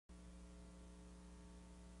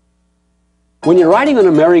When you're riding on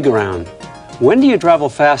a merry-go-round, when do you travel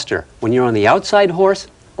faster? When you're on the outside horse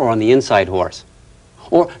or on the inside horse?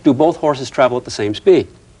 Or do both horses travel at the same speed?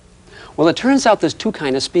 Well, it turns out there's two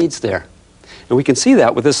kinds of speeds there. And we can see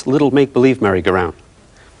that with this little make-believe merry-go-round.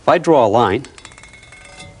 If I draw a line,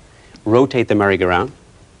 rotate the merry-go-round,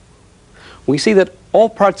 we see that all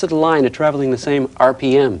parts of the line are traveling the same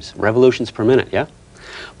RPMs, revolutions per minute, yeah?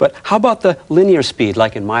 But how about the linear speed,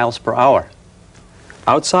 like in miles per hour?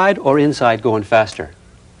 Outside or inside going faster?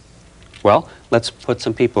 Well, let's put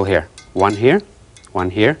some people here. One here, one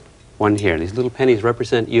here, one here. These little pennies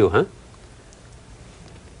represent you, huh?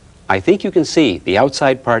 I think you can see the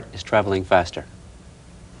outside part is traveling faster.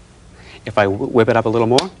 If I whip it up a little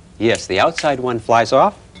more, yes, the outside one flies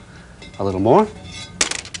off. A little more.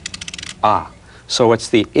 Ah, so it's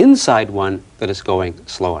the inside one that is going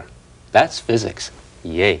slower. That's physics.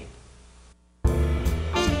 Yay.